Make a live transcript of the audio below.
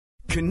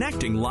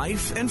Connecting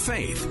life and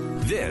faith.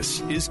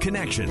 This is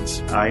Connections.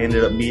 I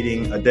ended up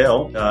meeting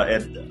Adele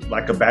at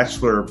like a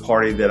bachelor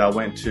party that I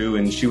went to,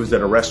 and she was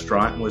at a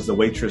restaurant and was the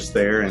waitress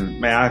there.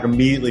 And man, I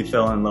immediately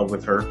fell in love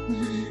with her.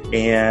 Mm-hmm.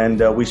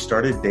 And we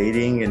started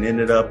dating and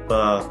ended up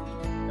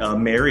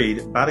married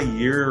about a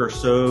year or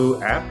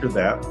so after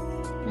that.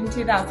 In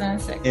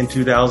 2006. In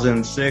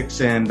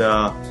 2006.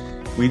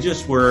 And we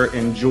just were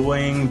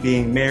enjoying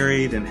being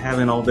married and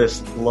having all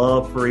this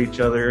love for each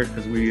other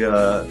because we,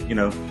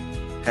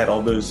 had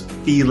all those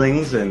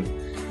feelings. And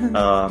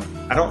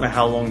I don't know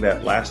how long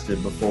that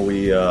lasted before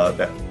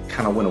that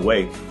kind of went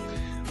away.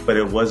 But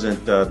it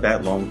wasn't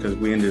that long because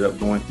we ended up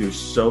going through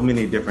so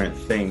many different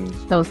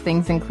things. Those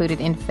things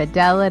included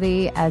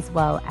infidelity as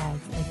well as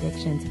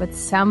addictions. But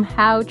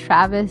somehow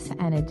Travis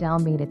and Adele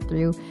made it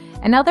through.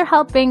 And now they're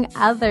helping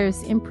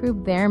others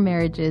improve their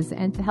marriages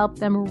and to help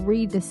them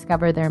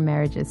rediscover their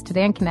marriages.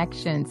 Today on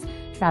Connections,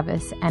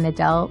 Travis and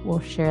Adele will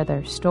share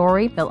their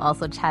story. They'll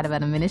also chat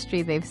about a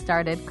ministry they've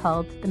started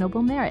called The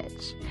Noble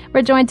Marriage.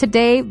 We're joined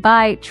today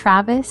by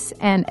Travis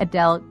and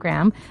Adele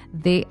Graham.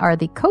 They are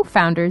the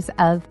co-founders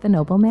of The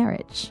Noble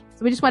Marriage.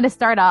 So we just want to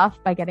start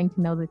off by getting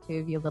to know the two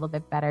of you a little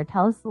bit better.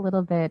 Tell us a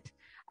little bit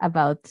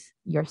about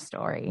your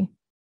story.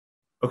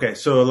 Okay,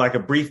 so like a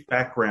brief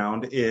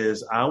background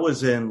is I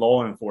was in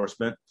law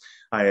enforcement.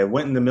 I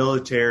went in the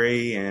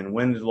military and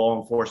went into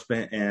law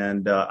enforcement,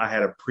 and I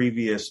had a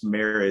previous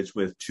marriage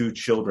with two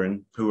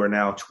children who are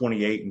now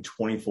 28 and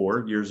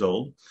 24 years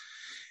old.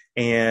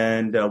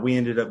 And we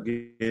ended up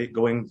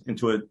going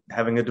into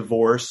having a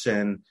divorce.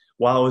 And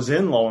while I was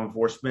in law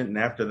enforcement, and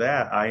after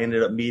that, I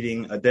ended up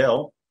meeting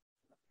Adele.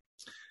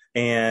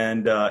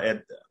 And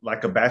at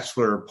like a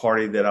bachelor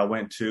party that I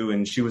went to,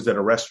 and she was at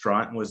a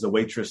restaurant and was the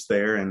waitress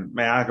there. And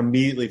man, I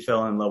immediately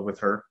fell in love with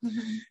her.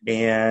 Mm-hmm.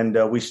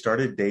 And we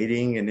started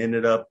dating and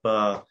ended up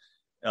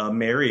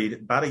married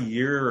about a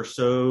year or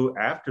so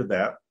after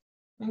that.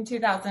 In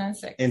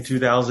 2006. In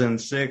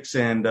 2006.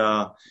 And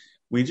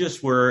we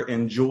just were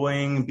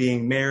enjoying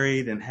being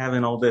married and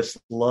having all this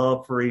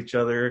love for each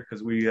other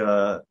because we,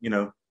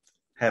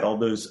 had all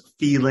those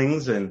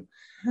feelings. And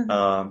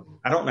I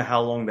don't know how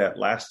long that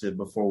lasted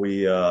before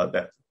we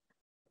that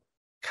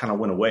kind of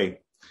went away,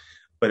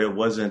 but it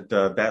wasn't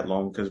that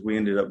long because we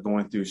ended up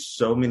going through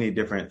so many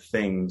different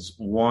things.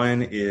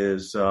 One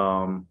is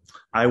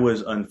I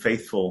was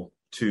unfaithful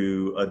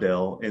to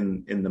Adele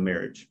in the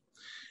marriage,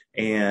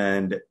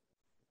 and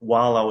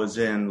while I was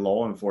in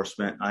law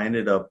enforcement, I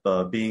ended up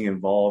being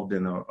involved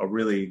in a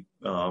really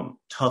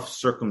tough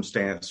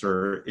circumstance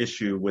or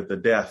issue with a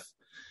death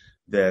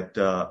that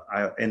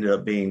I ended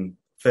up being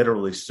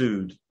federally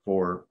sued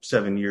for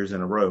 7 years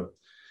in a row.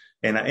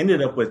 And I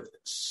ended up with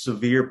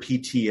severe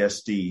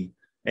PTSD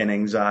and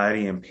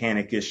anxiety and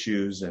panic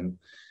issues. And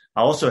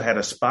I also had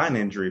a spine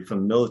injury from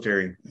the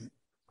military.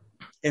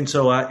 And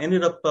so I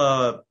ended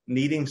up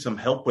needing some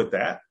help with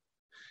that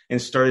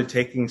and started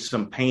taking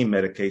some pain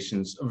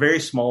medications, a very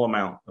small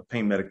amount of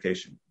pain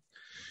medication,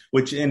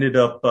 which ended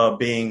up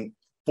being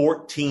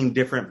 14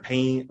 different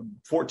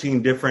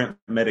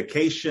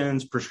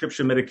medications,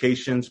 prescription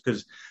medications,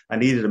 because I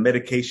needed a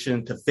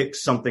medication to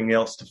fix something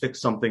else,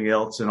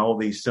 and all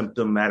these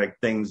symptomatic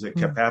things that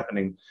kept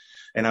happening.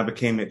 And I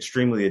became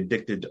extremely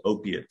addicted to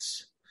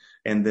opiates.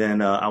 And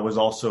then I was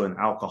also an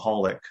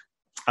alcoholic.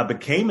 I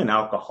became an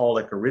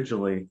alcoholic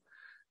originally.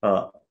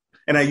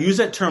 And I use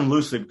that term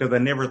loosely because I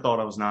never thought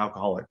I was an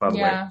alcoholic, by the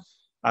way.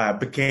 I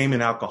became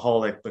an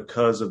alcoholic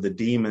because of the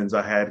demons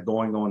I had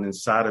going on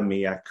inside of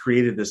me. I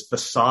created this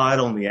facade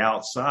on the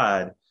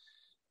outside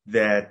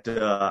that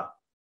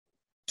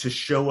to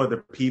show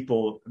other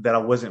people that I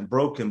wasn't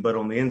broken, but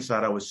on the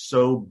inside I was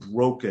so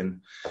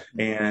broken.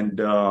 And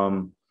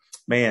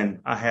man,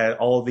 I had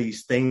all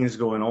these things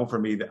going on for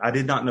me that I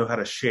did not know how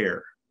to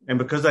share. And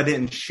because I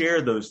didn't share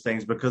those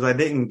things, because I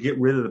didn't get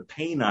rid of the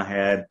pain I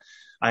had,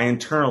 I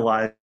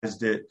internalized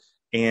it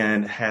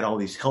and had all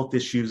these health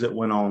issues that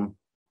went on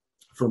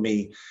for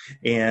me.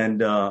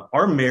 And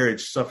our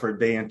marriage suffered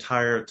the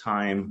entire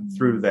time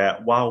through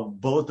that, while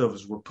both of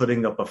us were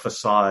putting up a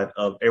facade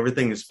of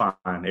everything is fine,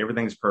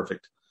 everything is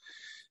perfect.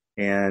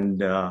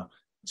 And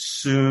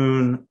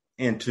soon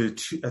into,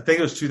 I think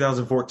it was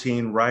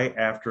 2014, right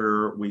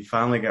after we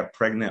finally got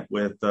pregnant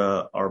with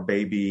our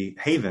baby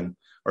Haven,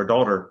 our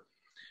daughter,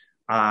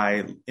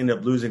 I ended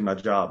up losing my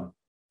job.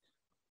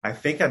 I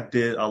think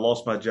I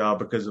lost my job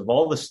because of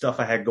all the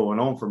stuff I had going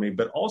on for me,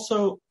 but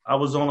also I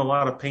was on a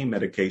lot of pain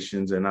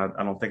medications and I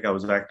don't think I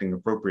was acting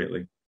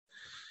appropriately.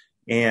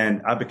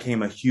 And I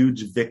became a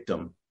huge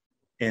victim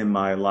in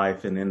my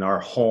life and in our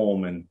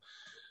home. And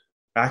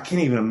I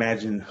can't even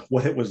imagine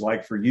what it was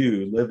like for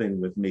you living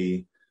with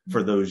me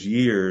for those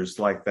years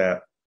like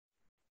that.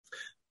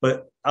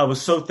 But I was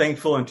so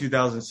thankful in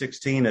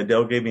 2016,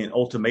 Adele gave me an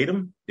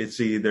ultimatum. It's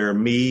either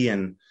me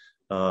and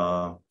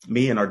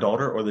our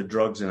daughter or the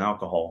drugs and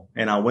alcohol.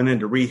 And I went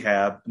into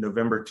rehab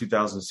November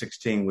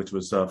 2016, which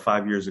was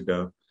 5 years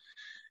ago,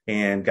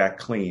 and got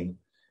clean.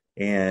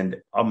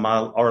 And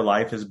our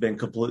life has been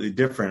completely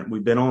different.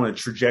 We've been on a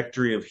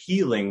trajectory of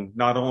healing,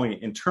 not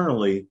only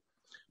internally,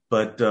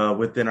 But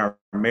within our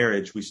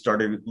marriage, we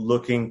started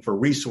looking for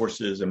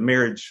resources and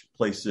marriage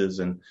places.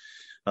 And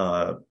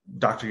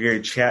Dr.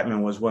 Gary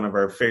Chapman was one of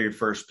our very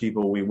first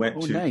people we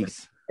went to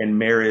nice. in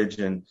marriage,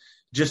 and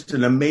just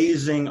an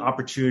amazing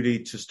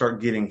opportunity to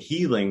start getting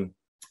healing.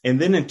 And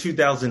then in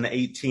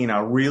 2018, I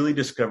really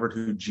discovered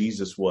who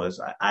Jesus was.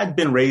 I'd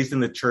been raised in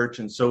the church,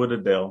 and so had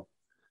Adele.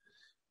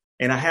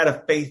 And I had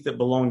a faith that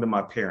belonged to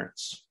my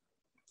parents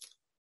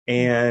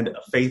and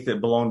a faith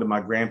that belonged to my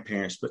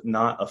grandparents, but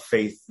not a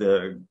faith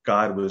that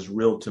God was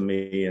real to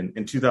me. And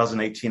in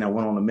 2018, I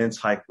went on a men's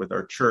hike with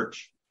our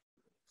church.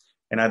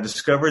 And I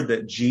discovered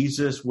that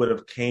Jesus would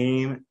have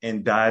came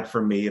and died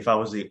for me if I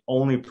was the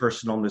only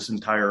person on this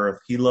entire earth.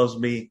 He loves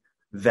me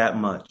that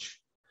much.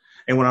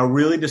 And when I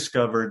really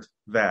discovered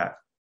that,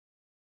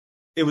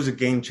 it was a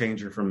game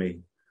changer for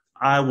me.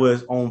 I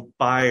was on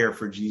fire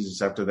for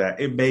Jesus after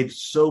that. It made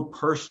so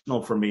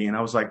personal for me. And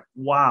I was like,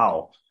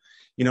 wow,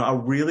 I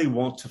really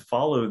want to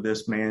follow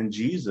this man,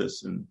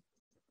 Jesus. And,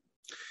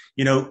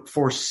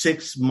 for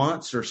 6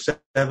 months or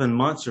 7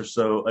 months or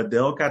so,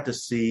 Adele got to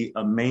see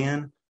a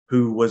man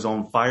who was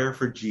on fire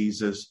for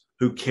Jesus,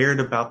 who cared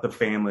about the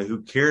family,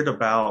 who cared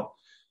about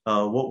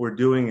what we're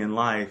doing in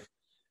life.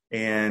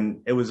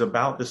 And it was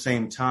about the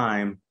same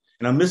time.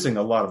 And I'm missing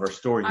a lot of our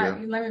story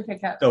here. Let me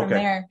pick up from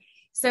there.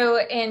 So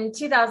in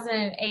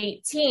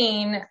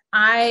 2018,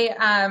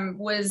 I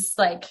was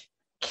like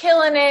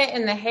killing it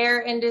in the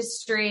hair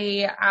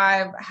industry.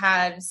 I've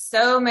had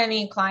so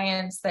many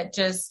clients that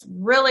just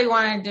really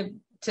wanted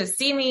to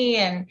see me,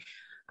 and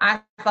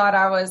I thought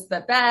I was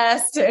the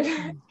best,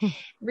 and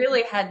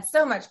really had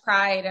so much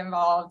pride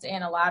involved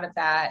in a lot of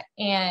that.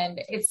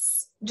 And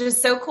it's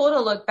just so cool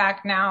to look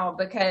back now,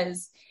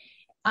 because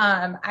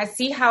I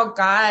see how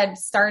God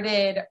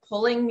started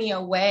pulling me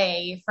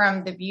away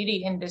from the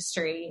beauty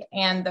industry.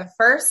 And the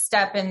first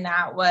step in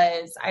that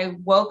was I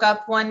woke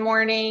up one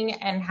morning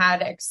and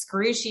had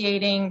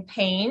excruciating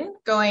pain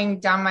going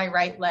down my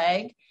right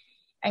leg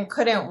and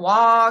couldn't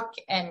walk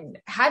and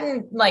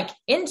hadn't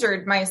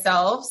injured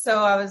myself.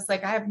 So I was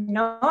like, I have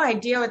no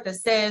idea what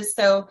this is.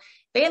 So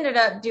they ended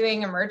up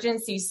doing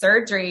emergency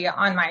surgery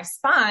on my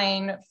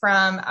spine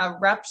from a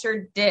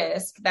ruptured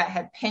disc that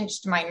had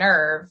pinched my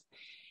nerve.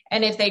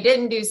 And if they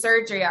didn't do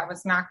surgery, I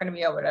was not going to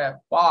be able to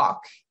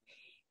walk.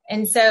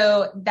 And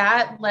so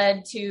that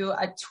led to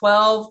a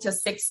 12 to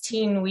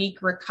 16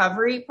 week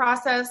recovery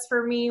process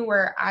for me,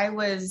 where I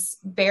was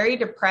very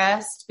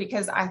depressed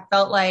because I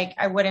felt like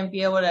I wouldn't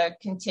be able to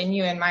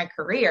continue in my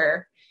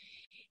career.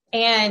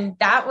 And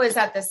that was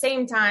at the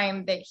same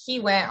time that he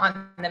went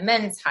on the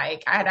men's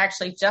hike. I had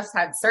actually just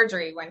had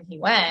surgery when he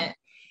went.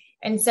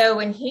 And so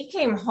when he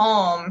came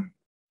home,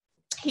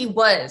 he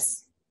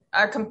was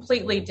a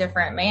completely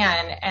different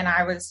man. And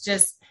I was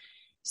just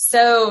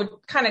so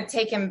kind of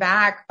taken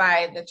back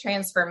by the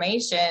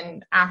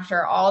transformation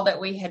after all that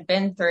we had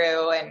been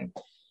through. And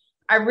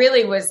I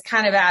really was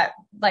kind of at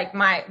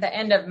the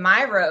end of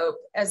my rope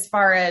as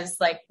far as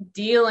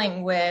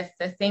dealing with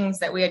the things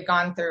that we had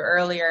gone through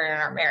earlier in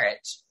our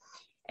marriage.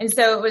 And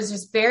so it was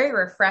just very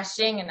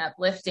refreshing and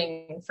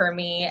uplifting for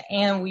me.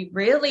 And we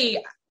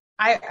really,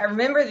 I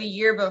remember the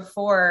year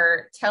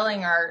before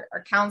telling our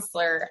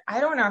counselor, I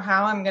don't know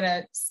how I'm going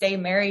to stay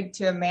married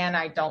to a man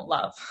I don't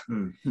love.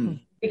 Mm-hmm.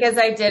 Because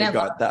I didn't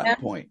love that him.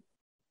 Point.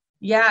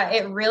 Yeah,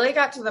 it really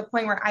got to the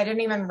point where I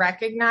didn't even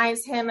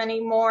recognize him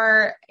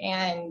anymore.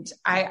 And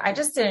I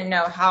just didn't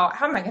know how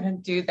am I going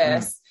to do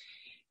this?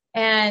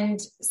 And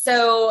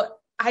so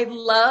I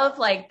love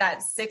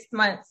that 6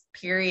 month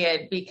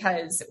period,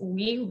 because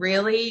we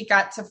really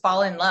got to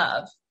fall in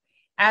love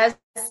as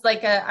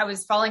I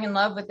was falling in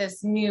love with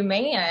this new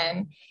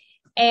man.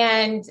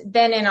 And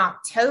then in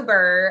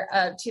October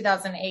of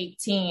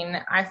 2018,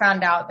 I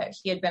found out that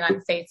he had been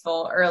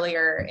unfaithful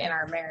earlier in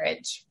our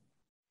marriage.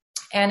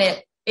 And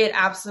it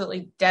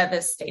absolutely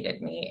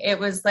devastated me. It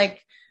was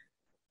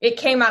it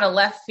came out of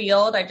left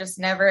field. I just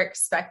never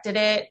expected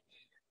it.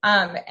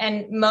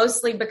 And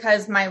mostly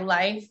because my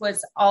life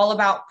was all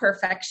about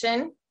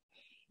perfection.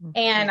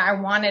 And I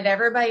wanted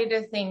everybody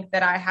to think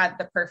that I had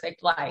the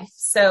perfect life.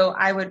 So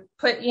I would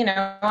put,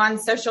 on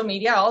social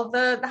media, all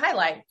the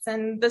highlights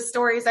and the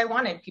stories I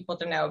wanted people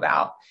to know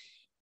about.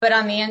 But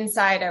on the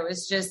inside, I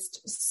was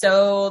just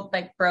so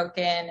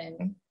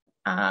broken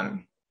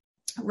and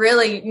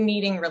really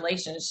needing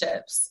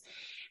relationships.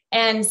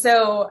 And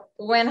so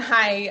when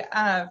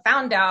I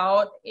found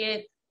out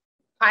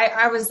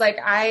I was like,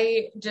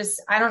 I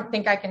don't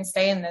think I can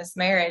stay in this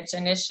marriage.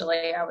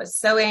 Initially, I was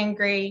so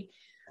angry.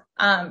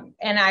 And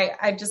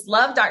I just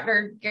love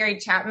Dr. Gary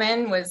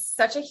Chapman was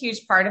such a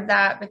huge part of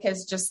that,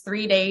 because just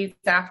 3 days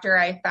after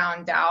I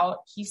found out,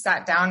 he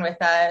sat down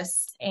with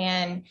us,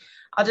 and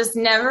I'll just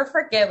never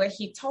forget what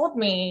he told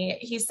me.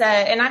 He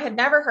said, and I had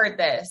never heard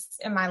this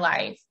in my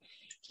life.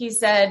 He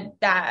said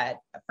that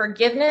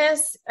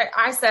forgiveness,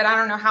 I said, I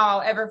don't know how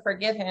I'll ever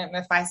forgive him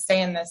if I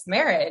stay in this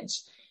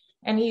marriage.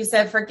 And he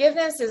said,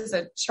 forgiveness is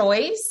a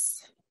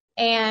choice,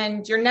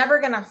 and you're never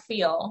going to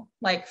feel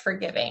like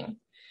forgiving.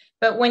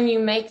 But when you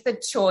make the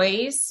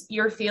choice,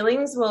 your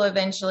feelings will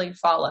eventually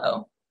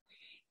follow.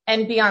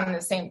 and be on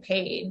the same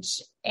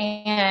page.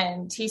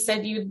 And he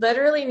said, you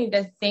literally need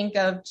to think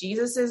of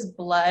Jesus's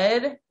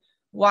blood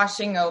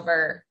washing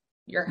over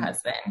your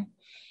husband.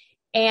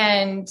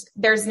 And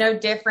there's no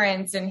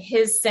difference in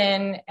his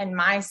sin and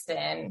my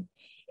sin.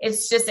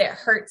 It's just, it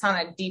hurts on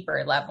a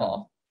deeper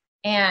level.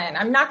 And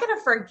I'm not going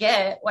to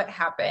forget what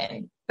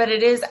happened, but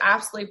it is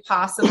absolutely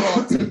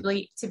possible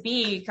to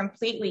be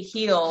completely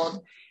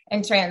healed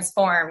and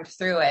transformed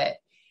through it.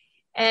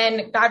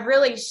 And God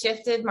really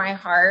shifted my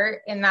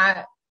heart in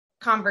that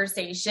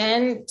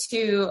conversation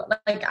to,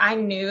 like, I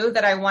knew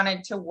that I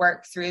wanted to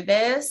work through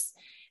this.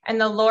 And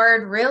the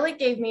Lord really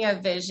gave me a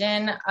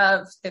vision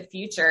of the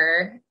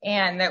future,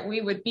 and that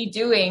we would be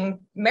doing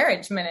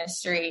marriage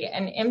ministry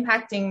and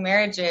impacting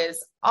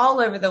marriages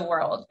all over the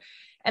world.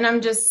 And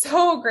I'm just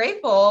so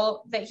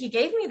grateful that he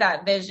gave me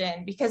that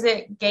vision, because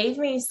it gave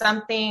me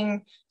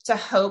something to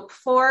hope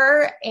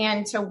for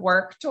and to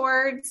work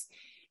towards.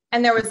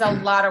 And there was a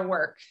lot of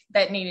work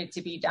that needed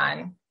to be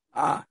done.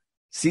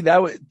 See,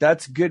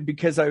 that's good,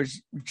 because I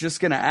was just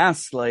going to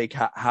ask, like,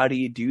 how do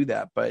you do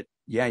that? But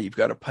yeah, you've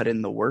got to put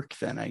in the work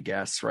then, I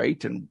guess,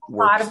 right? And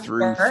work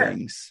through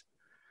things.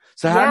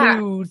 So how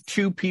do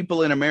two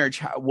people in a marriage,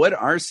 what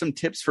are some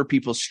tips for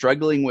people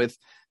struggling with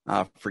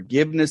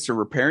forgiveness or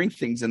repairing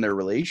things in their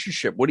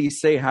relationship? What do you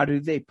say? How do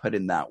they put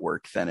in that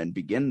work then and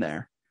begin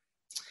there?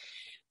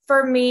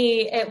 For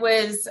me, it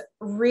was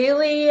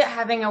really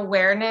having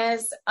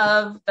awareness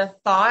of the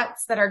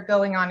thoughts that are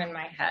going on in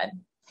my head,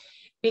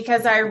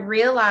 because I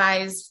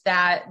realized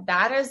that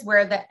that is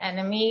where the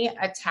enemy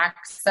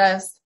attacks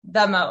us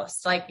the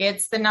most. Like,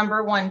 it's the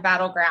number one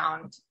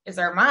battleground is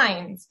our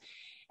minds.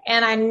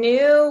 And I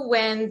knew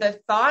when the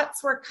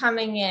thoughts were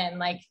coming in,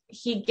 like,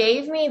 he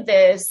gave me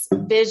this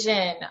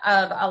vision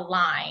of a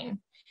line,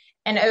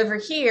 and over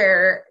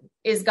here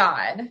is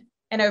God,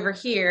 and over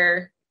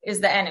here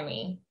is the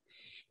enemy.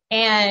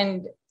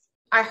 And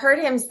I heard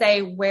him say,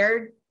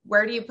 where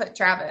do you put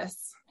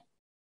Travis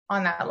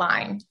on that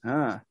line?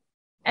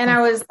 And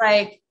I was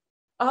like,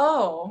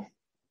 oh,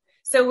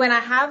 so when I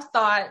have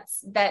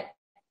thoughts that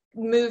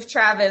move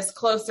Travis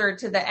closer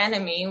to the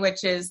enemy,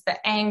 which is the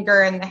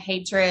anger and the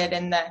hatred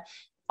and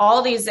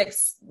all these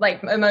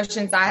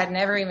emotions I had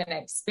never even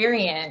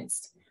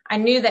experienced, I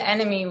knew the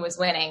enemy was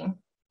winning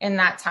in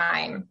that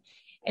time.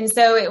 And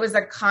so it was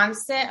a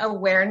constant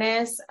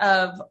awareness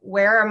of,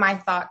 where are my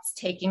thoughts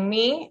taking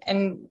me?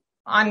 And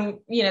on,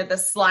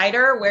 the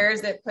slider, where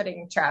is it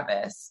putting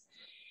Travis?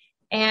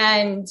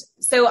 And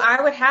so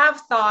I would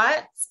have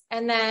thoughts,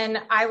 and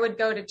then I would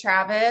go to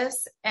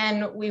Travis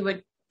and we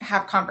would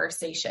have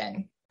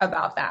conversation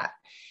about that,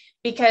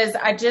 because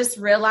I just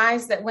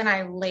realized that when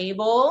I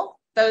label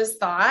those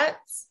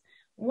thoughts,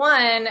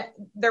 one,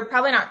 they're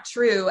probably not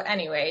true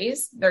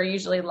anyways. They're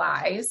usually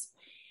lies.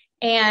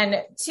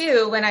 And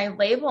two, when I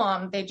label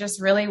them, they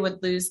just really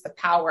would lose the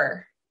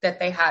power that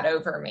they had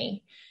over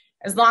me.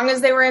 As long as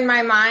they were in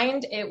my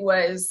mind, it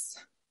was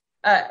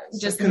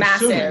just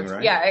massive.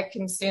 Right? Yeah, it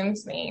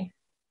consumes me.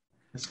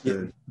 That's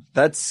good.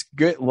 That's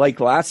good. Like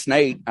last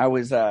night, I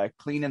was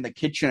cleaning the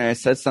kitchen, and I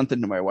said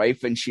something to my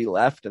wife, and she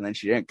left, and then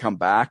she didn't come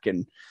back.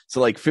 And so,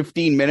 like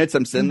 15 minutes,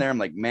 I'm sitting there. I'm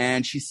like,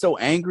 man, she's so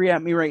angry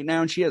at me right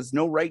now, and she has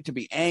no right to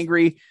be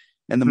angry.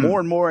 And the more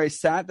and more I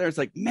sat there, it's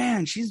like,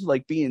 man, she's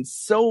like being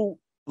so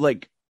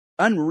like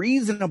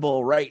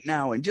unreasonable right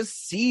now and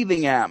just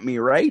seething at me,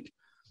 right?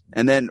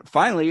 And then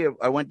finally,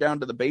 I went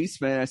down to the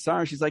basement, and I saw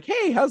her. She's like,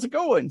 hey, how's it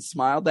going?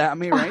 Smiled at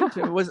me, right?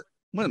 It wasn't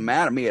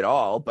mad at me at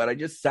all, but I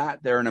just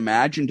sat there and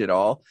imagined it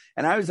all.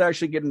 And I was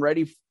actually getting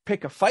ready to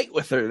pick a fight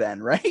with her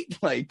then, right?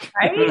 Like,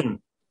 right?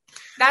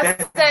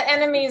 That's the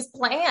enemy's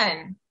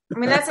plan. I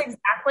mean, that's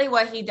exactly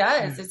what he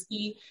does, is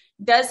he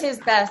does his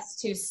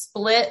best to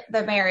split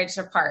the marriage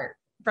apart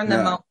from the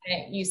moment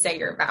you say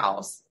your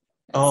vows.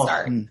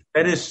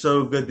 That is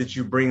so good that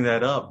you bring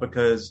that up,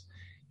 because,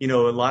 a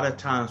lot of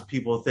times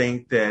people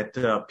think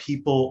that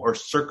people or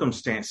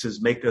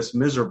circumstances make us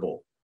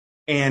miserable,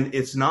 and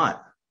it's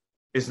not.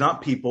 It's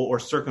not people or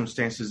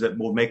circumstances that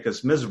will make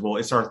us miserable.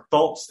 It's our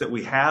thoughts that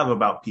we have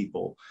about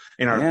people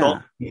and our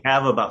thoughts we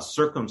have about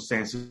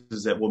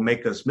circumstances that will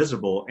make us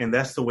miserable. And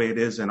that's the way it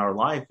is in our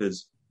life.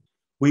 Is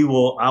I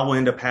will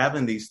end up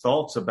having these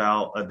thoughts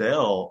about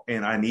Adele,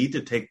 and I need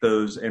to take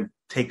those and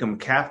take them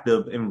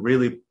captive and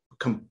really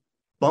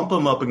bump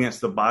them up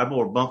against the Bible,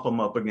 or bump them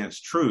up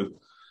against truth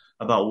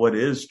about what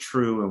is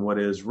true and what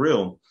is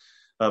real,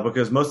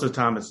 because most of the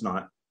time it's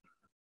not.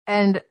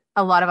 And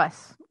a lot of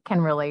us can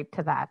relate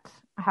to that.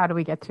 How do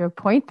we get to a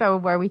point, though,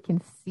 where we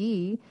can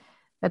see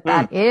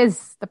that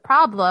is the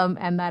problem,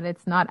 and that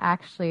it's not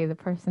actually the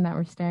person that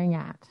we're staring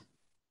at?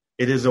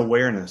 It is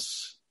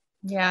awareness.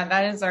 Yeah,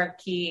 that is our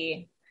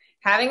key.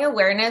 Having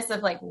awareness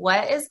of like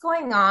what is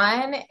going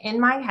on in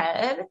my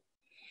head,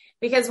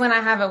 because when I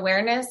have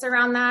awareness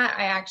around that,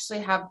 I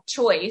actually have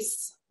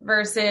choice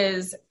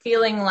versus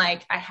feeling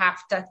like I have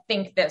to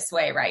think this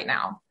way right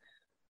now.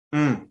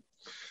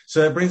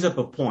 So that brings up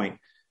a point.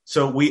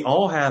 So we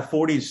all have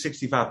 40 to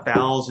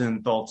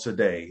 65,000 thoughts a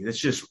day. It's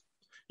just,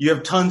 you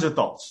have tons of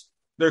thoughts.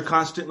 They're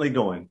constantly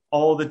going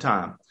all the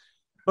time.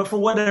 But for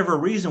whatever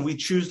reason, we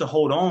choose to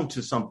hold on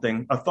to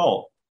something, a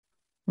thought,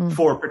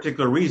 for a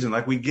particular reason.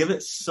 Like we give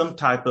it some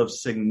type of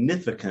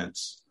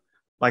significance.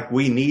 Like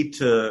we need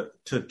to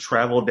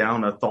travel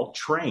down a thought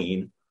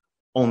train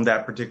on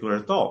that particular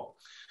thought.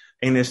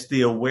 And it's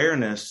the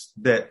awareness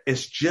that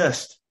it's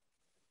just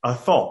a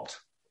thought.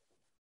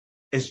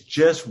 It's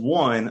just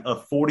one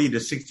of 40 to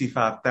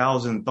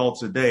 65,000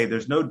 thoughts a day.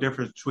 There's no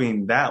difference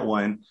between that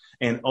one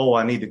and, oh,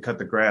 I need to cut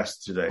the grass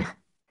today.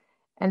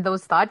 And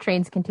those thought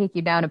trains can take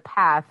you down a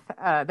path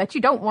that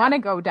you don't want to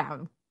go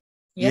down.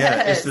 Yes.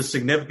 Yeah, it's the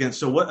significance.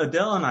 So what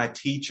Adele and I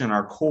teach in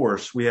our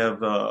course, we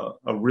have a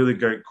really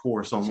great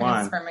course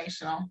online.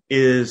 Transformational.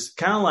 Is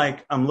kind of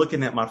like, I'm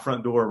looking at my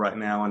front door right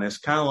now, and it's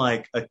kind of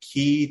like a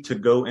key to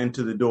go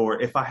into the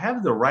door. If I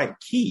have the right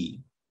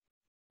key,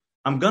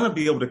 I'm going to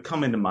be able to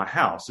come into my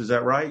house. Is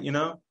that right? You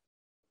know,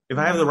 if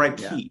I have the right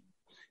key.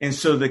 And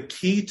so the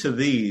key to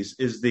these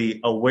is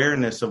the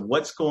awareness of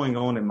what's going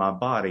on in my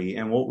body.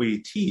 And what we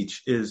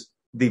teach is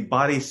the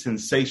body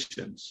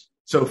sensations.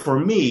 So for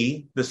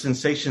me, the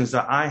sensations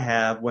that I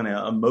have when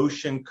an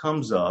emotion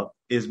comes up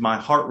is my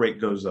heart rate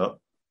goes up.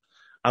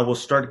 I will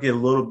start to get a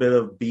little bit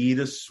of bead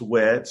of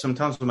sweat.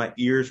 Sometimes my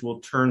ears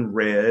will turn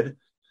red.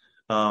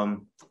 My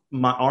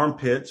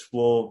armpits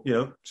will,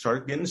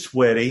 start getting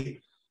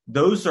sweaty.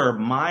 Those are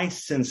my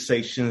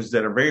sensations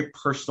that are very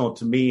personal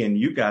to me, and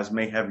you guys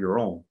may have your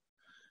own.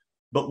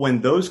 But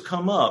when those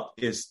come up,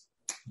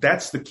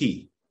 that's the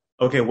key.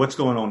 Okay, what's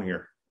going on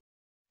here?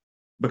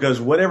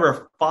 Because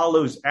whatever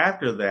follows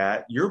after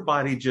that, your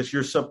body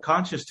your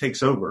subconscious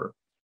takes over.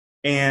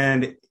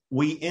 And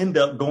we end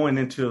up going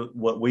into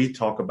what we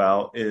talk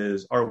about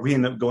we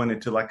end up going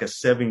into like a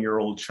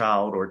 7-year-old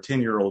child or a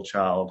 10-year-old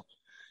child.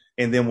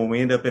 And then when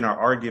we end up in our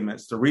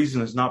arguments, the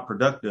reason it's not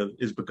productive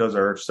is because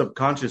our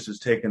subconscious is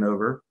taken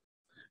over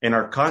and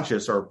our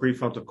conscious, our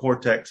prefrontal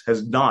cortex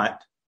it's gone.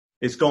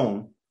 It's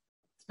been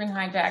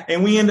hijacked.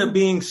 And we end up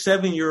being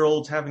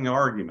 7-year-olds having an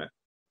argument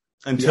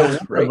until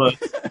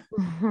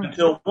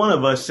one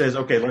of us says,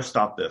 okay, let's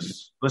stop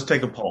this. Let's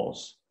take a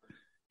pause.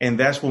 And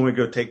that's when we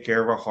go take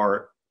care of our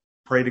heart,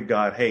 pray to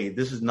God, hey,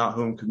 this is not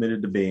who I'm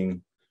committed to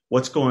being.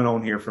 What's going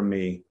on here for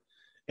me?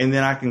 And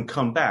then I can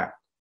come back.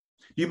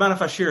 Do you mind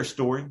if I share a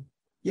story?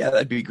 Yeah,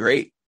 that'd be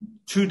great.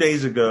 2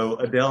 days ago,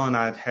 Adele and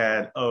I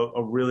had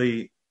a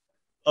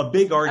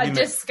big argument.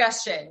 A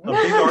discussion. A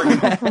big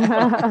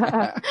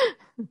argument.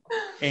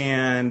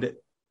 And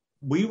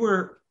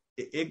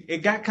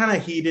it got kind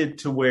of heated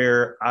to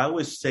where I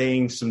was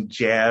saying some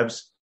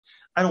jabs.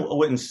 I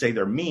wouldn't say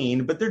they're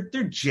mean, but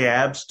they're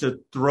jabs to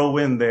throw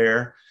in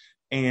there.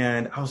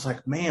 And I was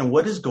like, man,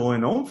 what is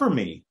going on for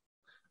me?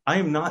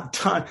 I'm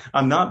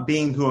not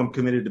being who I'm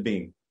committed to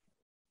being.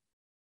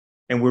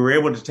 And we were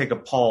able to take a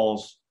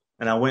pause,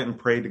 and I went and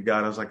prayed to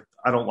God. I was like,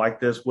 I don't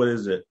like this. What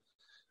is it?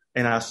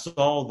 And I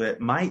saw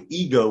that my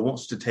ego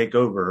wants to take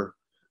over,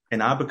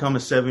 and I become a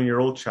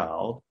 7-year-old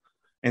child.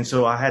 And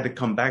so I had to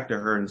come back to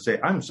her and say,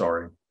 I'm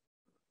sorry.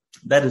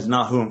 That is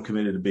not who I'm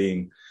committed to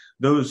being.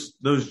 Those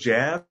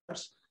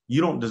jabs,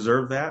 you don't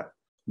deserve that.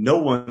 No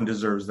one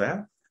deserves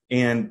that.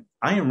 And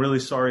I am really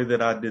sorry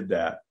that I did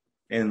that.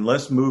 And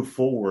let's move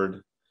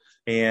forward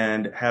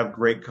and have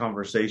great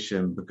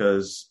conversation,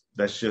 because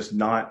that's just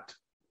not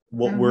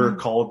what we're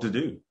called to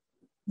do.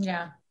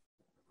 Yeah.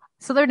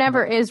 So there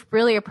never is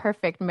really a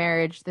perfect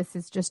marriage. This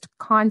is just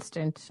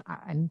constant.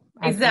 And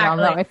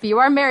exactly. If you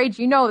are married,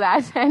 you know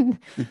that. And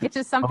it's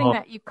just something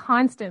that you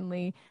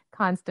constantly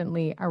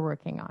are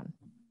working on.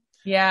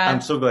 Yeah.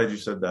 I'm so glad you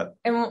said that.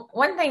 And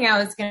one thing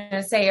I was going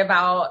to say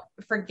about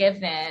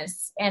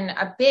forgiveness, and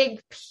a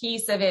big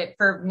piece of it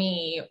for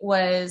me,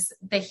 was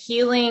the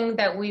healing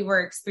that we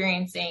were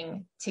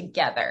experiencing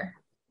together.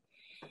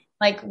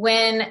 Like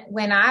when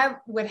I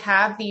would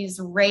have these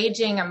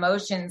raging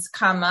emotions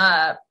come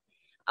up,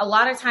 a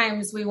lot of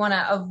times we want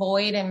to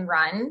avoid and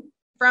run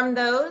from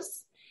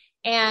those.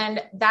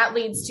 And that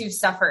leads to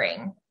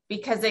suffering,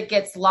 because it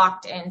gets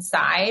locked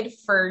inside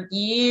for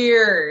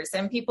years.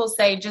 And people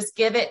say, just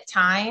give it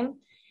time.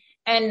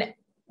 And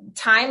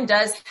time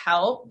does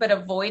help, but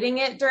avoiding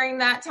it during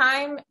that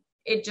time,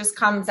 it just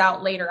comes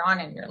out later on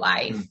in your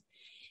life.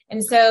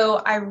 And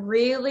so I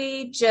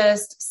really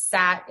just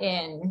sat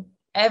in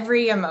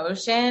every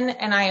emotion,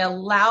 and I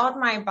allowed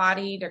my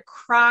body to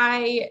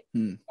cry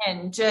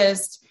and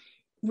just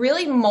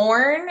really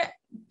mourn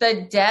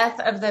the death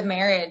of the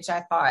marriage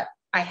I thought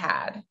I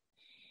had.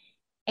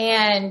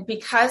 And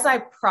because I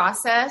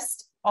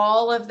processed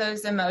all of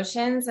those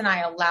emotions and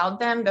I allowed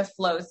them to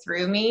flow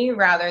through me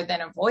rather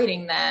than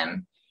avoiding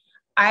them,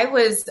 I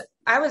was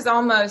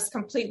almost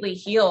completely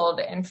healed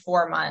in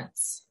 4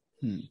 months.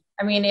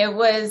 I mean, it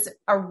was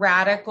a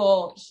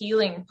radical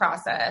healing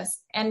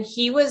process, and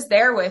he was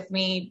there with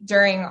me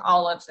during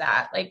all of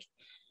that. Like,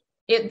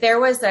 there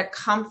was a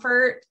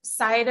comfort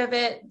side of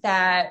it,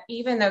 that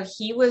even though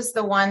he was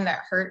the one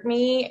that hurt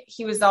me,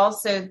 he was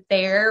also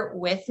there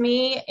with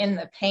me in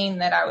the pain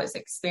that I was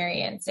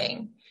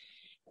experiencing.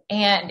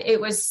 And it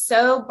was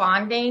so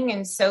bonding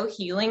and so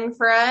healing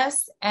for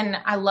us. And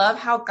I love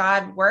how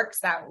God works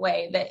that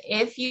way, that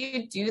if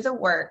you do the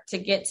work to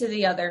get to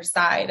the other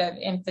side of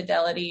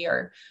infidelity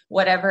or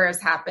whatever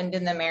has happened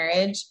in the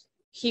marriage,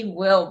 he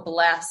will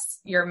bless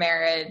your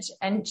marriage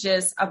and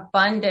just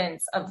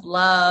abundance of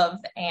love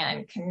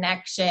and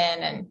connection.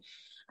 And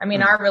I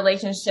mean, our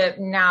relationship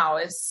now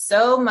is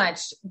so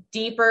much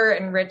deeper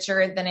and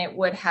richer than it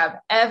would have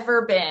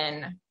ever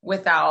been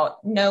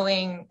without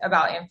knowing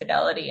about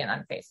infidelity and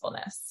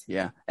unfaithfulness.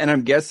 Yeah. And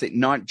I'm guessing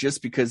not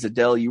just because,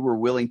 Adele, you were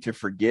willing to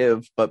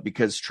forgive, but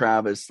because,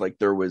 Travis, like,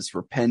 there was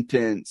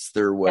repentance,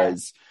 there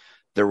was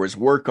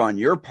work on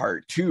your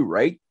part too,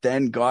 right?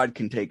 Then God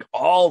can take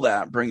all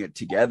that, bring it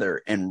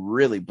together, and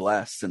really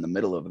bless in the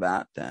middle of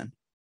that then.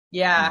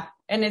 Yeah.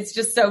 And it's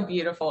just so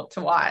beautiful to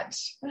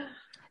watch.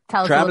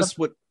 Travis,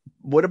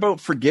 what about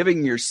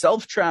forgiving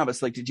yourself,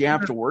 Travis? Like, did you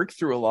have to work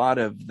through a lot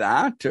of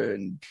that?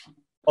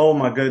 Oh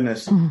my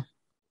goodness.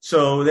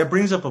 So that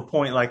brings up a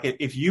point. Like,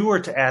 if you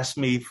were to ask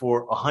me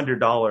for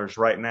 $100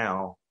 right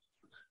now,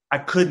 I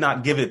could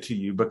not give it to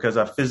you because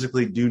I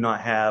physically do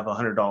not have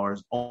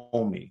 $100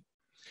 on me.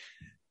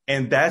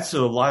 And that's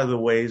a lot of the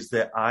ways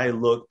that I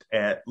looked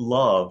at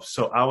love.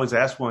 So I was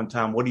asked one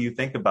time, what do you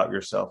think about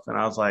yourself? And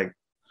I was like,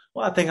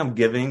 well, I think I'm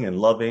giving and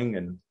loving.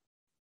 And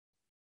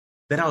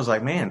then I was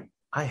like, man,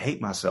 I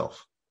hate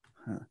myself.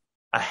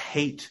 I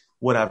hate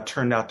what I've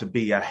turned out to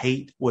be. I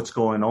hate what's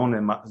going on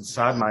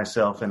inside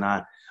myself. And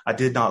I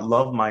did not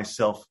love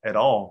myself at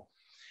all.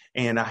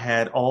 And I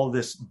had all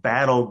this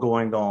battle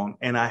going on.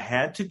 And I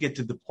had to get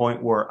to the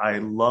point where I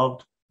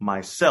loved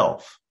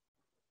myself.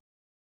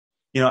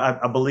 You know,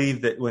 I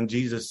believe that when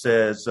Jesus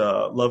says,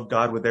 love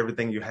God with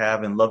everything you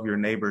have and love your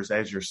neighbors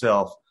as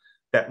yourself,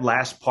 that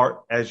last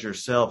part, as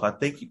yourself, I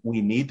think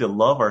we need to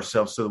love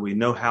ourselves so that we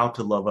know how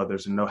to love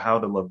others and know how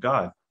to love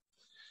God.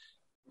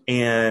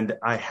 And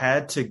I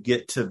had to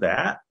get to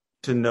that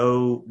to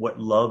know what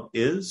love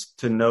is,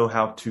 to know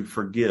how to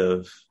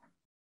forgive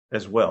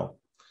as well.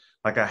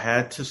 Like, I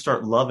had to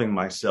start loving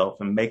myself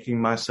and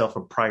making myself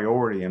a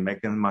priority and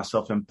making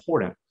myself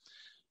important.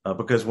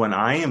 Because when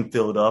I am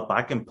filled up,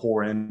 I can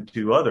pour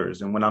into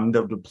others. And when I'm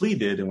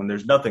depleted and when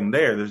there's nothing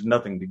there, there's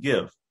nothing to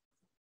give.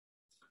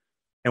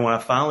 And when I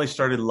finally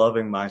started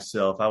loving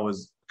myself,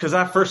 because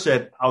I first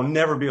said, I'll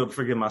never be able to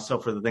forgive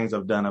myself for the things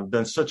I've done. I've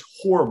done such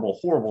horrible,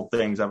 horrible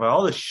things. I've had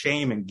all this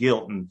shame and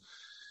guilt.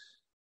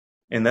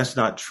 And that's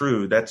not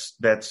true.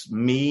 That's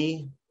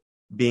me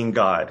being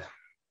God.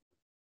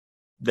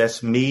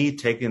 That's me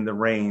taking the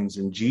reins.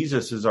 And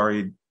Jesus has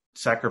already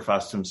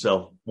sacrificed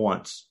himself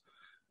once.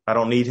 I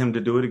don't need him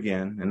to do it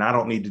again, and I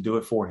don't need to do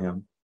it for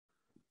him.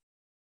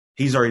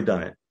 He's already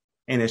done it.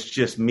 And it's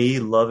just me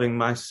loving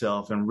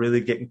myself and really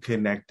getting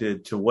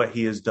connected to what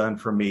he has done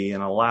for me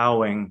and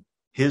allowing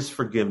his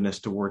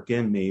forgiveness to work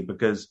in me.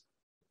 Because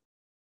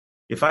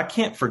if I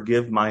can't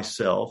forgive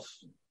myself,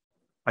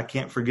 I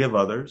can't forgive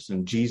others,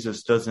 and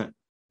Jesus doesn't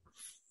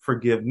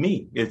forgive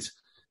me. It's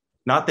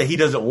not that he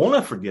doesn't want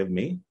to forgive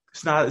me.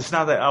 It's not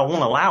that I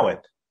won't allow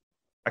it.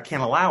 I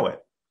can't allow it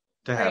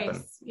to happen.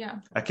 Grace, yeah.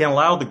 I can't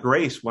allow the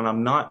grace when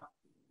I'm not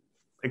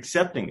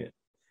accepting it.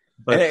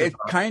 But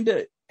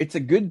it's a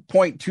good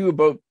point too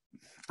about,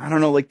 I don't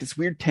know, like this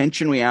weird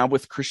tension we have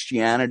with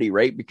Christianity,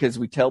 right? Because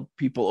we tell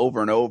people over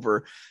and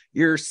over,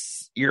 you're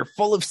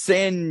full of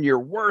sin, you're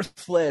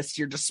worthless,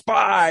 you're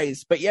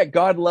despised, but yet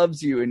God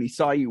loves you and he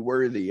saw you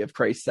worthy of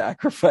Christ's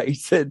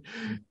sacrifice.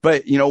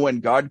 But you know, when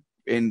God,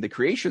 in the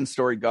creation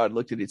story, God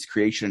looked at his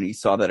creation and he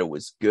saw that it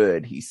was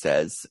good, he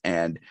says.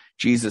 And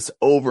Jesus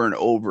over and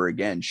over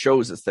again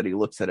shows us that he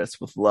looks at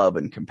us with love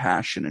and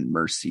compassion and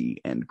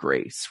mercy and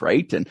grace,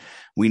 right? And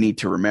we need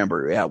to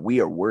remember, we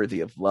are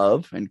worthy of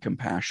love and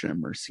compassion and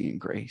mercy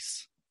and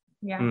grace.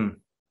 Yeah.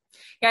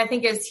 Yeah, I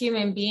think as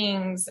human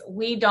beings,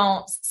 we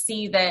don't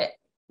see that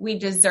we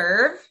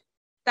deserve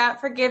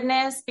that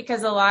forgiveness,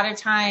 because a lot of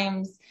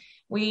times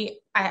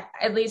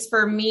at least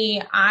for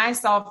me, I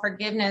saw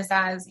forgiveness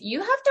as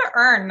you have to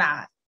earn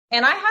that.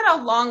 And I had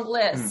a long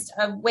list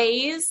of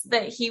ways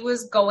that he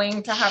was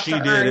going to have to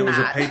earn that. She did. It was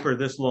a paper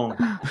this long.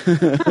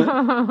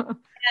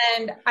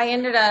 And I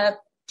ended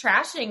up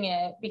trashing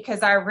it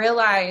because I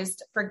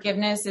realized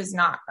forgiveness is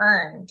not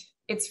earned.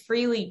 It's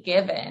freely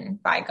given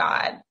by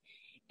God.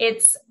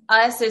 It's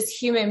us as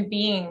human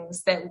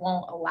beings that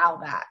won't allow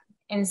that.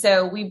 And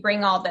so we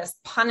bring all this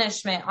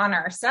punishment on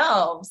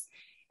ourselves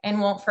and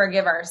won't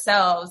forgive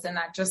ourselves. And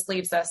that just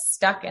leaves us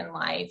stuck in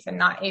life and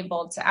not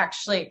able to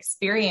actually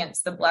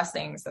experience the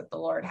blessings that the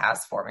Lord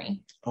has for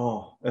me.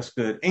 Oh, that's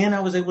good. And I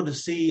was able to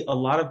see a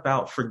lot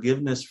about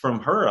forgiveness from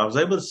her. I was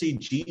able to see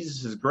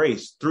Jesus's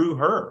grace through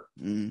her,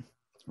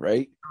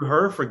 right? Through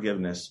her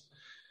forgiveness.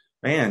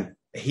 Man,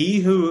 I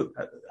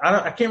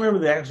can't remember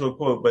the actual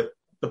quote, but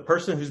the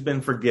person who's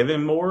been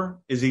forgiven more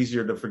is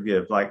easier to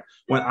forgive. Like,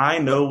 when I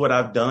know what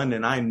I've done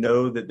and I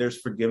know that there's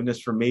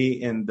forgiveness for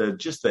me and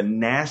the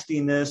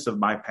nastiness of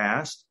my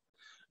past,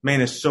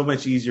 man, it's so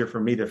much easier for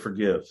me to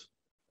forgive.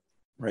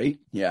 Right?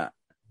 Yeah.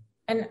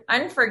 And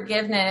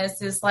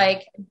unforgiveness is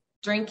like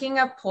drinking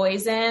a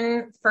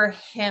poison for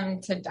him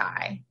to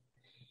die.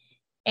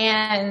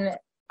 And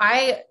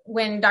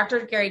when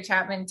Dr. Gary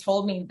Chapman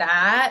told me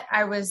that,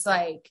 I was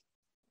like,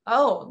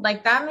 oh,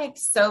 like that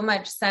makes so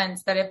much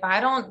sense that if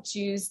I don't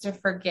choose to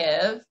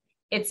forgive,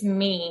 it's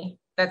me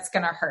that's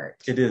going to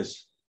hurt. It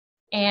is.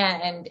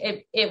 And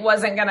it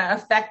wasn't going to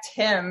affect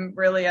him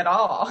really at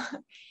all.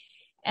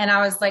 And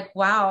I was like,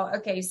 wow,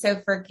 okay,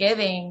 so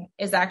forgiving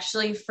is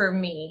actually for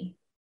me.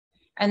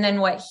 And then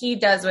what he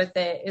does with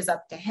it is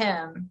up to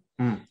him.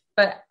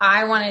 But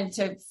I wanted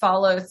to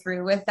follow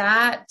through with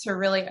that to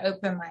really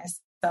open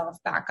myself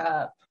back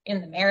up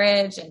in the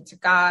marriage and to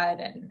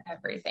God and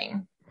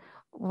everything.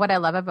 What I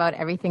love about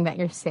everything that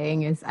you're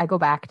saying is I go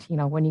back to,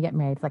 when you get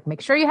married, it's like,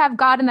 make sure you have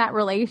God in that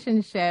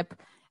relationship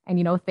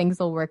and, things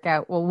will work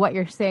out. Well, what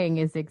you're saying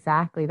is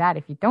exactly that.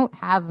 If you don't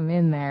have him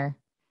in there,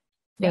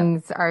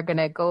 things are going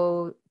to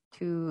go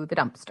to the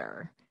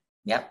dumpster.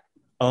 Yep.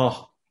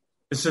 Oh,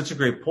 it's such a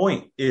great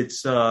point.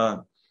 It's,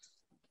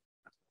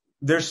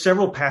 there's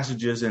several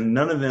passages and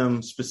none of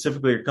them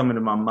specifically are coming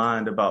to my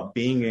mind about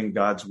being in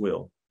God's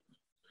will.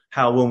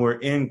 How when we're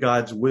in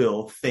God's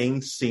will,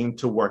 things seem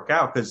to work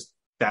out because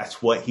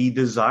that's what he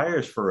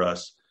desires for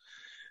us.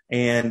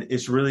 And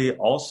it's really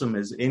awesome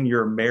is in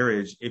your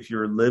marriage, if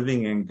you're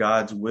living in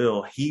God's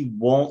will, he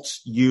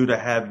wants you to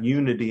have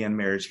unity in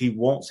marriage. He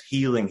wants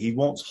healing. He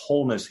wants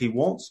wholeness. He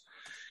wants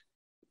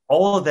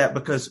all of that,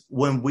 because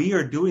when we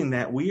are doing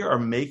that, we are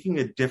making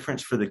a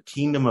difference for the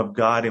kingdom of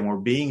God and we're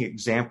being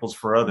examples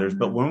for others.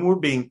 But when we're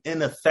being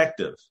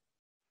ineffective,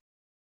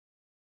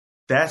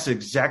 that's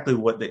exactly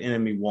what the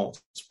enemy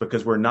wants,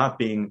 because we're not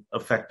being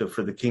effective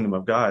for the kingdom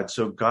of God.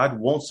 So God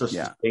wants us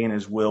to stay in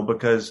his will,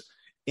 because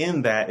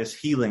in that is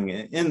healing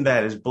and in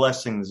that is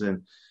blessings.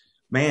 And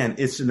man,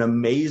 it's an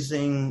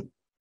amazing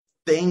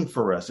thing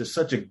for us. It's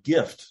such a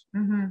gift.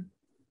 Mm-hmm.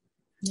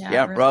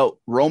 Yeah, bro.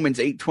 Romans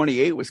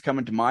 8:28 was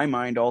coming to my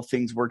mind. All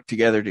things work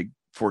together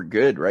for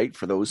good, right?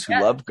 For those who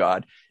love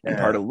God. And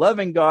part of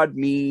loving God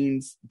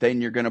means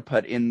then you're going to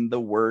put in the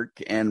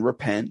work and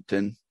repent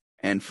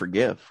and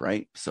forgive,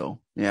 right? So,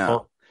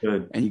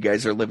 good. And you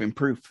guys are living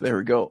proof. There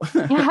we go.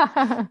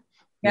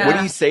 Yeah. What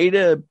do you say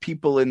to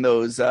people in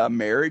those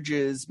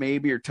marriages,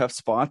 maybe, or tough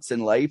spots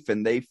in life,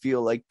 and they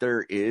feel like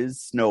there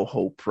is no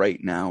hope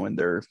right now and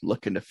they're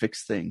looking to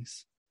fix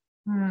things?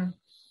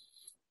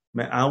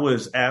 Man, I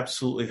was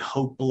absolutely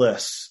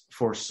hopeless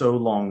for so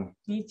long.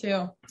 Me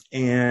too.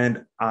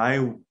 And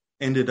I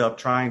ended up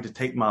trying to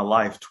take my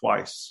life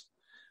twice.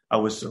 I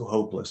was so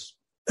hopeless.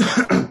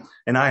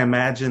 And I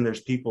imagine there's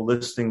people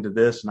listening to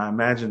this, and I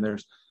imagine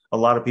there's a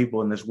lot of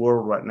people in this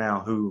world right now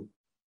who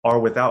are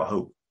without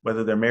hope,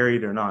 whether they're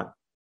married or not.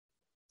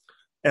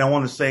 And I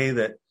want to say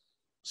that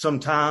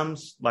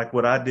sometimes, like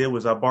what I did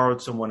was I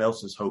borrowed someone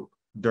else's hope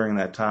during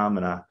that time,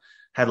 and I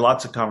had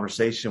lots of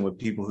conversation with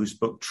people who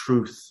spoke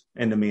truth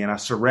into me, and I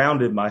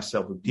surrounded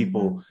myself with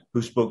people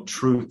who spoke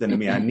truth into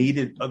me. I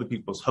needed other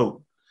people's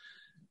hope,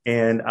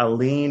 and I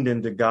leaned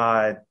into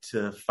God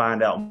to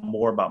find out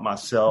more about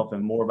myself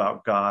and more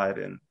about God.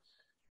 And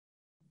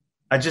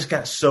I just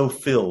got so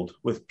filled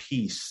with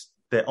peace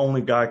that only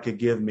God could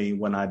give me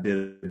when I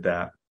did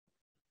that.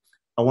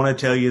 I want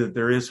to tell you that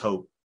there is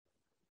hope.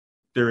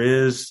 There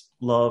is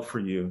love for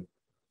you.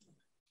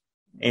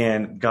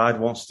 And God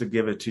wants to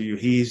give it to you.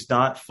 He's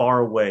not far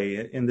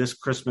away. In this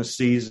Christmas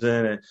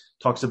season, it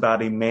talks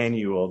about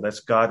Emmanuel. That's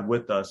God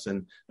with us.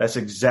 And that's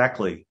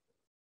exactly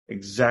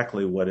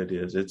what it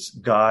is. It's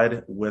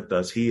God with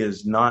us. He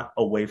is not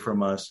away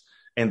from us.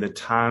 And the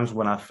times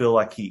when I feel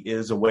like he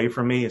is away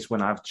from me, it's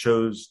when I've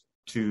chose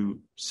to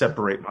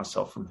separate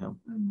myself from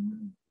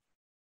him.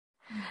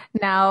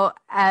 Now,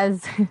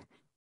 as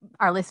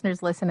our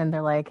listeners listen and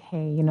they're like,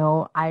 hey,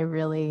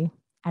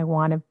 I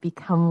want to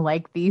become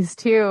like these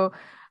two.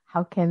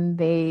 How can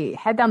they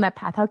head down that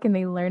path? How can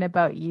they learn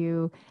about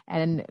you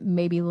and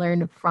maybe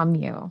learn from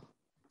you?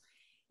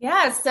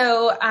 Yeah.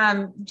 So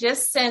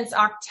just since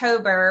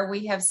October,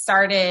 we have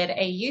started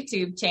a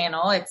YouTube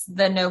channel. It's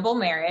The Noble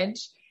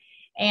Marriage.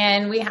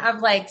 And we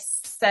have like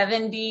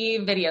 70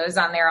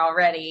 videos on there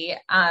already.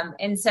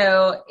 And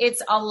so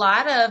it's a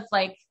lot of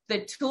like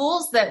the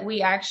tools that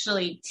we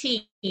actually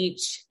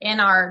teach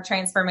in our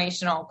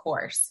transformational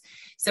course.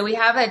 So we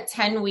have a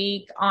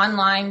 10-week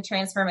online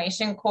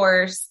transformation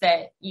course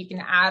that you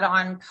can add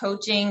on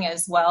coaching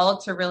as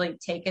well to really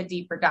take a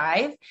deeper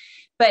dive.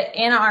 But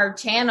in our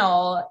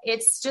channel,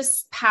 it's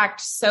just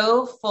packed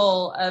so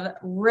full of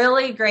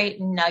really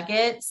great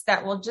nuggets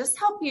that will just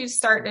help you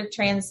start to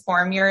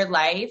transform your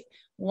life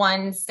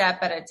one step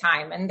at a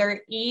time. And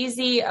they're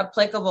easy,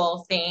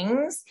 applicable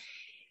things.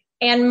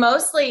 And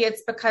mostly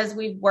it's because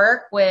we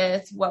work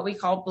with what we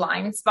call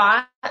blind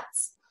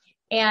spots.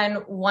 And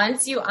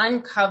once you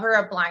uncover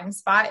a blind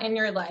spot in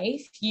your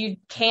life, you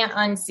can't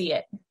unsee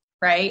it,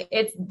 right?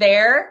 It's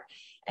there.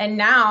 And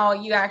now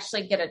you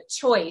actually get a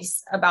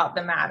choice about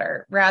the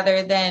matter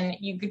rather than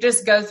you could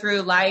just go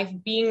through life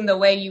being the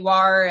way you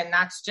are. And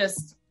that's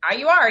just how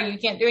you are. You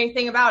can't do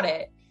anything about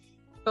it.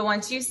 But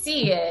once you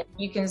see it,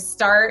 you can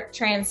start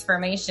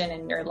transformation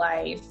in your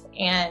life.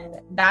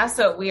 And that's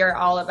what we are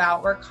all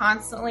about. We're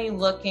constantly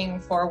looking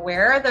for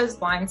where are those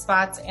blind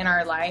spots in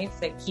our life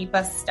that keep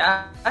us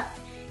stuck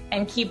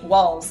and keep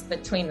walls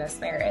between this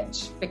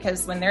marriage.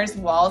 Because when there's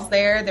walls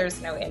there,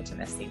 there's no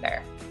intimacy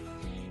there.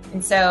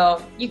 And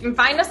so you can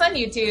find us on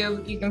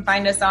YouTube. You can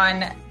find us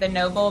on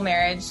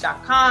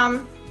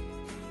thenoblemarriage.com,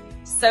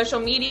 social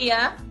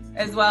media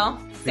as well.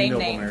 Same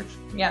name. Marriage.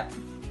 Yep.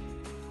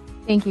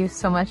 Thank you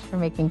so much for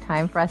making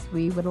time for us.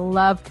 We would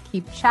love to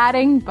keep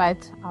chatting,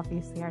 but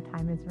obviously our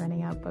time is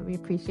running out, but we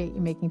appreciate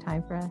you making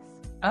time for us.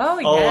 Oh,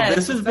 yes. Oh,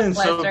 this has been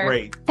so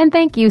great. And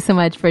thank you so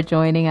much for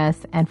joining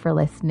us and for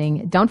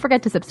listening. Don't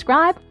forget to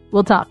subscribe.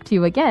 We'll talk to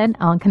you again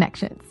on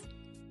Connections.